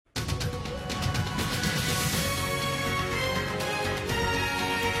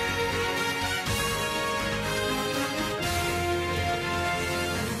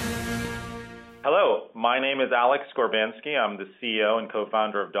Hello, my name is Alex Gorbansky. I'm the CEO and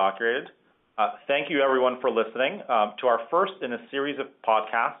co-founder of Docurated. Thank you everyone for listening to our first in a series of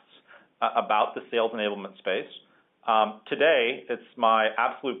podcasts about the sales enablement space. Today, it's my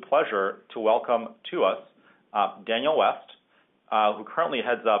absolute pleasure to welcome to us Daniel West, who currently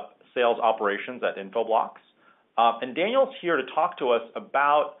heads up sales operations at Infoblox. And Daniel's here to talk to us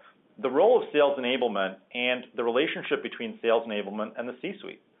about the role of sales enablement and the relationship between sales enablement and the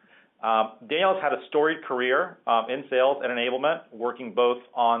C-suite. Daniel's had a storied career in sales and enablement, working both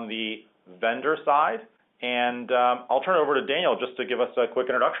on the vendor side, and I'll turn it over to Daniel just to give us a quick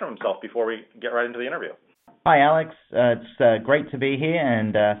introduction of himself before we get right into the interview. Hi, Alex. It's great to be here,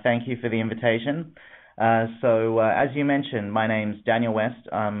 and thank you for the invitation. So as you mentioned, my name's Daniel West.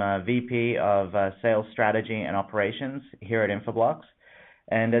 I'm VP of Sales Strategy and Operations here at Infoblox.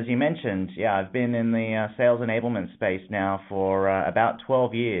 And as you mentioned, I've been in the sales enablement space now for about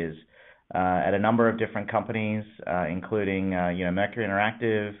 12 years at a number of different companies, including Mercury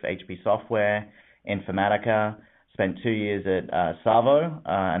Interactive, HP Software, Informatica. Spent 2 years at Savo,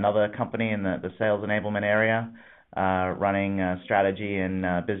 another company in the sales enablement area, running strategy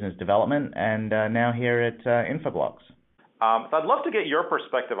and business development, and now here at Infoblox. So I'd love to get your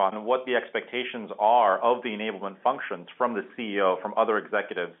perspective on what the expectations are of the enablement functions from the CEO, from other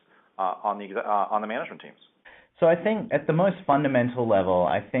executives on the management teams. So I think at the most fundamental level,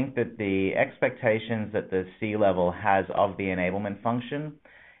 I think that the expectations that the C-level has of the enablement function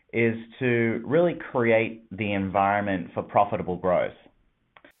is to really create the environment for profitable growth.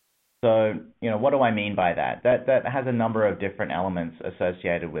 So, what do I mean by that? That has a number of different elements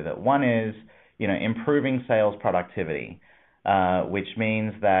associated with it. One is, improving sales productivity, which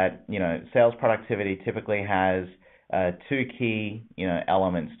means that, sales productivity typically has two key,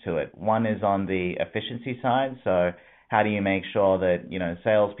 elements to it. One is on the efficiency side. So how do you make sure that,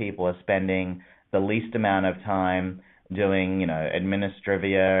 salespeople are spending the least amount of time doing,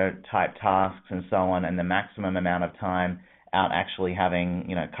 administrivia type tasks and so on, and the maximum amount of time out actually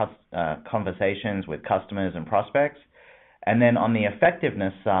having, conversations with customers and prospects. And then on the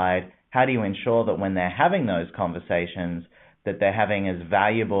effectiveness side, how do you ensure that when they're having those conversations, that they're having as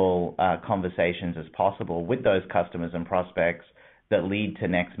valuable conversations as possible with those customers and prospects that lead to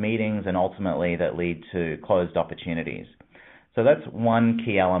next meetings and ultimately that lead to closed opportunities. So that's one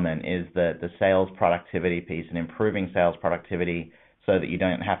key element, is the sales productivity piece and improving sales productivity so that you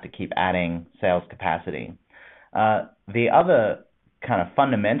don't have to keep adding sales capacity. The other kind of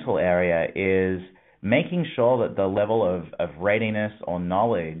fundamental area is making sure that the level of readiness or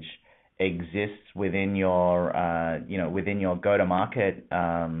knowledge exists within your go-to-market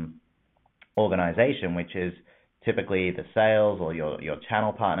organization, which is typically the sales or your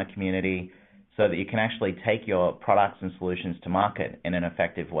channel partner community, so that you can actually take your products and solutions to market in an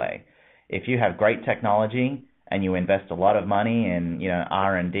effective way. If you have great technology and you invest a lot of money in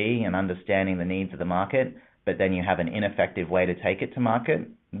R&D and understanding the needs of the market, but then you have an ineffective way to take it to market,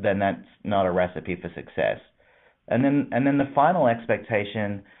 then that's not a recipe for success. And then the final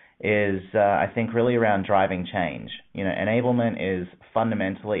expectation is I think really around driving change. Enablement is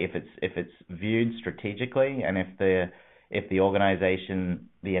fundamentally, if it's viewed strategically, and if the organization,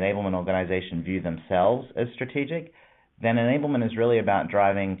 the enablement organization, view themselves as strategic, then enablement is really about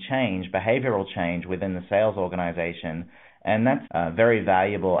driving change, behavioral change within the sales organization, and that's a very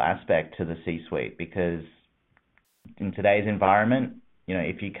valuable aspect to the C-suite, because in today's environment,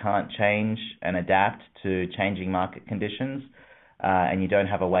 if you can't change and adapt to changing market conditions, and you don't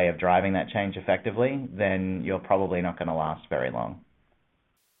have a way of driving that change effectively, then you're probably not going to last very long.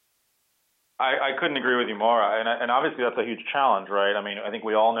 I couldn't agree with you more, and obviously that's a huge challenge, right? I mean, I think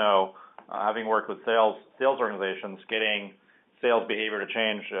we all know, having worked with sales organizations, getting sales behavior to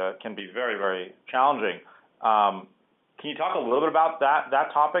change can be very, very challenging. Can you talk a little bit about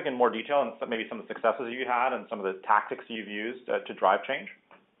that topic in more detail, and maybe some of the successes you had and some of the tactics you've used to drive change?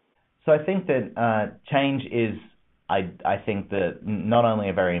 So I think that change is, I think, that not only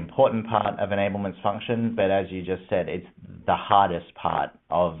a very important part of enablement's function, but as you just said, it's the hardest part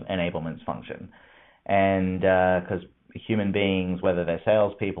of enablement's function. And because human beings, whether they're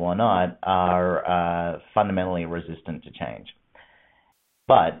salespeople or not, are fundamentally resistant to change.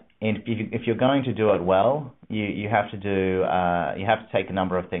 But if you're going to do it well, you have to take a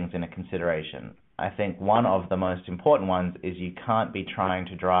number of things into consideration. I think one of the most important ones is you can't be trying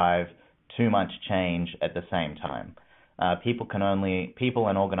to drive too much change at the same time. People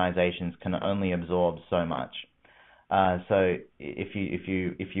and organizations can only absorb so much. So if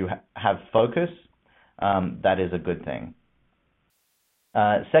you have focus, that is a good thing.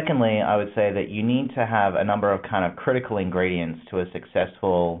 Secondly, I would say that you need to have a number of kind of critical ingredients to a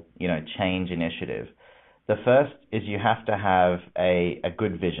successful, change initiative. The first is you have to have a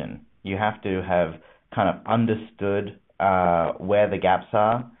good vision. You have to have kind of understood where the gaps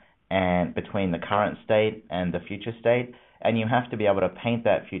are and between the current state and the future state, and you have to be able to paint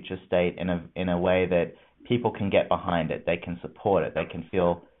that future state in a way that people can get behind it, they can support it, they can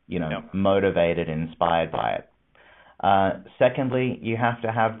feel motivated and inspired by it. Secondly, you have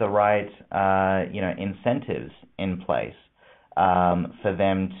to have the right incentives in place for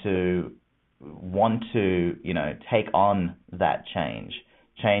them to want to take on that change.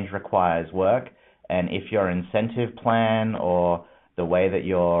 Change requires work, and if your incentive plan or the way that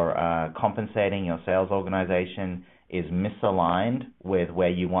you're compensating your sales organization is misaligned with where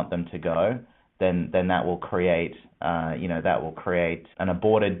you want them to go, then that will create an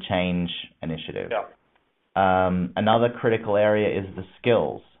aborted change initiative. Yeah. Another critical area is the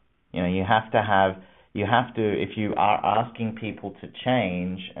skills. You have to, if you are asking people to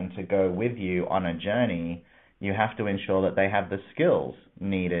change and to go with you on a journey, you have to ensure that they have the skills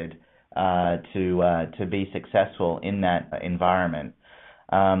needed to be successful in that environment.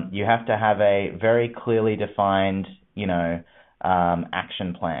 You have to have a very clearly defined,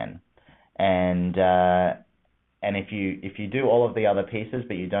 action plan. And if you do all of the other pieces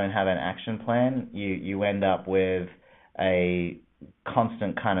but you don't have an action plan, you end up with a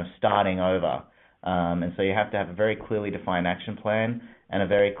constant kind of starting over. And so you have to have a very clearly defined action plan and a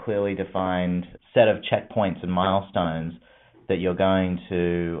very clearly defined set of checkpoints and milestones that you're going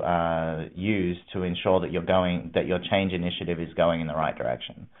to use to ensure that your change initiative is going in the right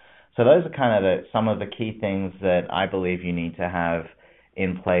direction. So those are kind of some of the key things that I believe you need to have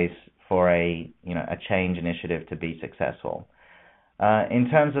in place for a change initiative to be successful. In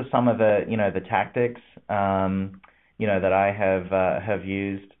terms of some of the the tactics that I have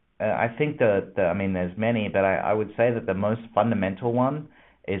used, I think there's many, but I would say that the most fundamental one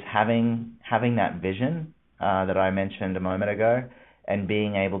is having that vision that I mentioned a moment ago, and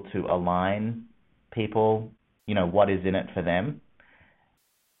being able to align people, what is in it for them.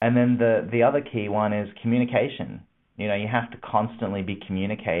 And then the other key one is communication. You have to constantly be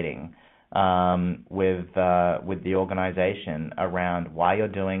communicating with the organization around why you're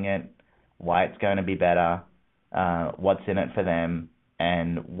doing it, why it's going to be better, what's in it for them,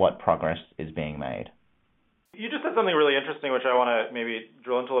 and what progress is being made. You just said something really interesting, which I want to maybe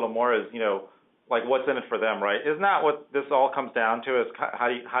drill into a little more, is like what's in it for them, right? Isn't that what this all comes down to? Is how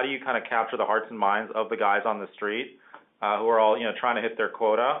do you kind of capture the hearts and minds of the guys on the street who are all trying to hit their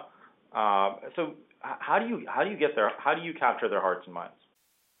quota? So how do you get there? How do you capture their hearts and minds?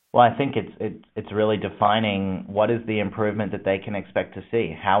 Well, I think it's really defining what is the improvement that they can expect to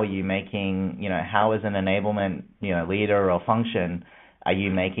see. How are you making, how is an enablement, leader or function, are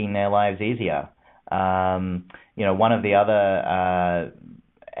you making their lives easier? One of the other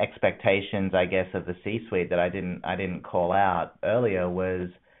expectations, I guess, of the C-suite that I didn't call out earlier was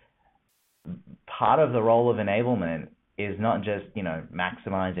part of the role of enablement is not just,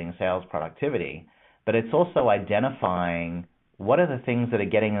 maximizing sales productivity, but it's also identifying what are the things that are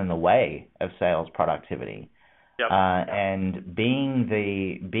getting in the way of sales productivity. Yep. And being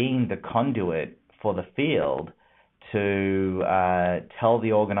the conduit for the field to tell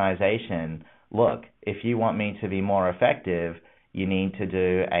the organization, look, if you want me to be more effective, you need to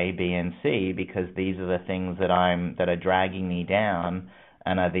do A, B, and C, because these are the things that are dragging me down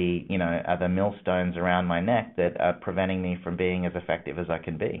and are the millstones around my neck that are preventing me from being as effective as I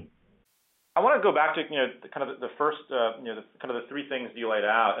can be. I want to go back to kind of the first kind of the three things you laid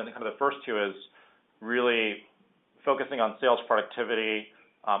out, and kind of the first two is really focusing on sales productivity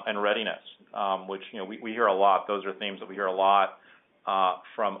and readiness, which we hear a lot. Those are themes that we hear a lot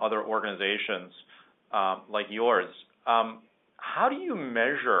from other organizations like yours. How do you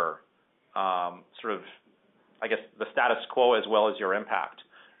measure sort of, I guess, the status quo as well as your impact?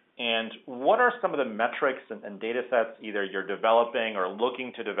 And what are some of the metrics and data sets either you're developing or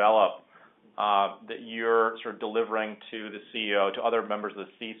looking to develop that you're sort of delivering to the CEO, to other members of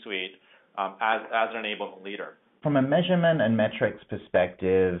the C-suite as an enablement leader? From a measurement and metrics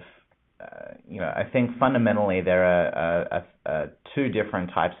perspective, I think fundamentally there are two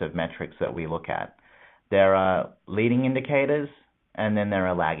different types of metrics that we look at. There are leading indicators, and then there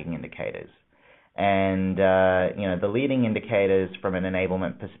are lagging indicators. And the leading indicators from an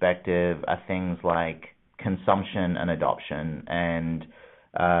enablement perspective are things like consumption and adoption, and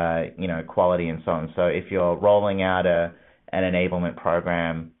quality and so on. So if you're rolling out an enablement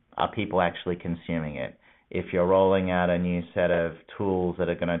program, are people actually consuming it? If you're rolling out a new set of tools that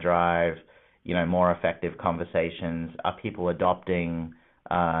are going to drive, more effective conversations, are people adopting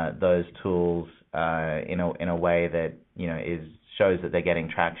those tools in a way that shows that they're getting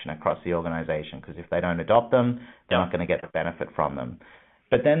traction across the organization. Because if they don't adopt them, they're not going to get the benefit from them.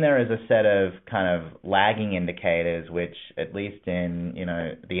 But then there is a set of kind of lagging indicators, which at least in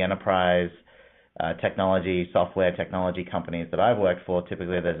the enterprise software technology companies that I've worked for,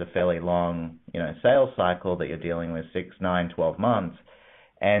 typically there's a fairly long sales cycle that you're dealing with 6, 9, 12 months.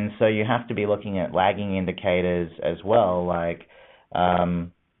 And so you have to be looking at lagging indicators as well, like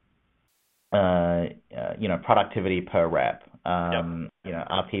productivity per rep.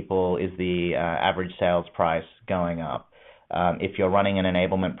 Is the average sales price going up? If you're running an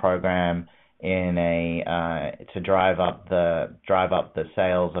enablement program to drive up the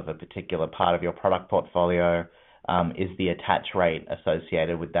sales of a particular part of your product portfolio, is the attach rate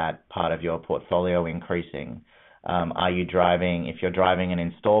associated with that part of your portfolio increasing? If you're driving an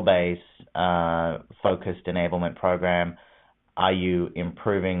install base focused enablement program, are you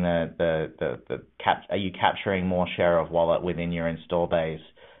improving are you capturing more share of wallet within your install base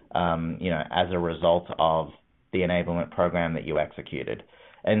as a result of the enablement program that you executed?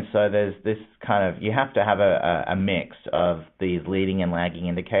 And so there's this kind of, you have to have a mix of these leading and lagging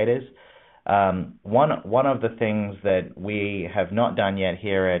indicators. One of the things that we have not done yet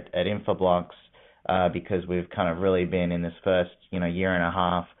here at Infoblox, because we've kind of really been in this first year and a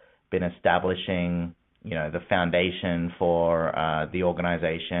half, been establishing the foundation for the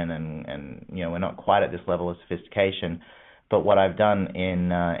organization, and we're not quite at this level of sophistication. But what I've done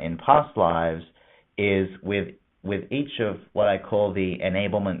in past lives is with each of what I call the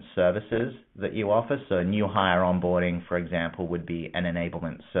enablement services that you offer. So new hire onboarding, for example, would be an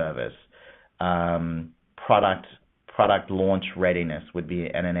enablement service. Product launch readiness would be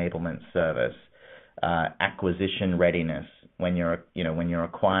an enablement service. Acquisition readiness, when you're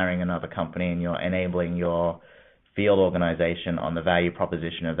acquiring another company and you're enabling your field organization on the value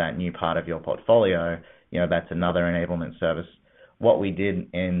proposition of that new part of your portfolio, that's another enablement service. What we did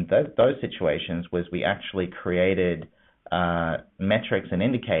in those situations was we actually created metrics and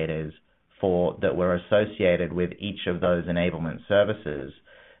indicators that were associated with each of those enablement services,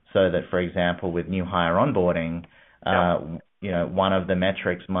 so that, for example, with new hire onboarding, one of the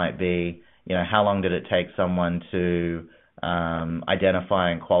metrics might be, how long did it take someone to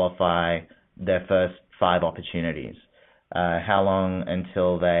identify and qualify their first 5 opportunities? How long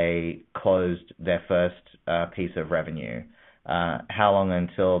until they closed their first piece of revenue? How long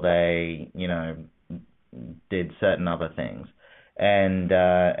until they, did certain other things? And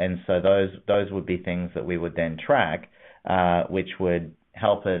so those would be things that we would then track, which would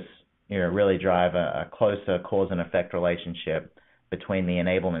help us, really drive a closer cause and effect relationship between the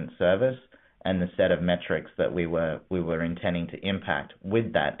enablement service and the set of metrics that we were intending to impact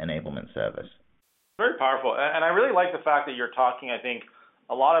with that enablement service. Very powerful. And I really like the fact that you're talking, I think,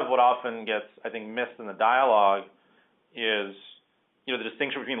 a lot of what often gets, missed in the dialogue is, the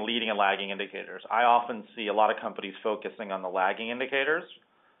distinction between leading and lagging indicators. I often see a lot of companies focusing on the lagging indicators,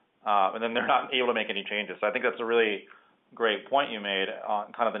 and then they're not able to make any changes. So I think that's a really great point you made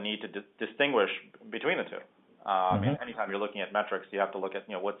on kind of the need to distinguish between the two. Anytime you're looking at metrics, you have to look at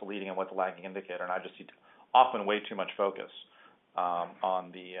what's the leading and what's the lagging indicator, and I just see often way too much focus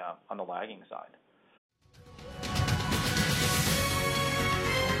on the lagging side.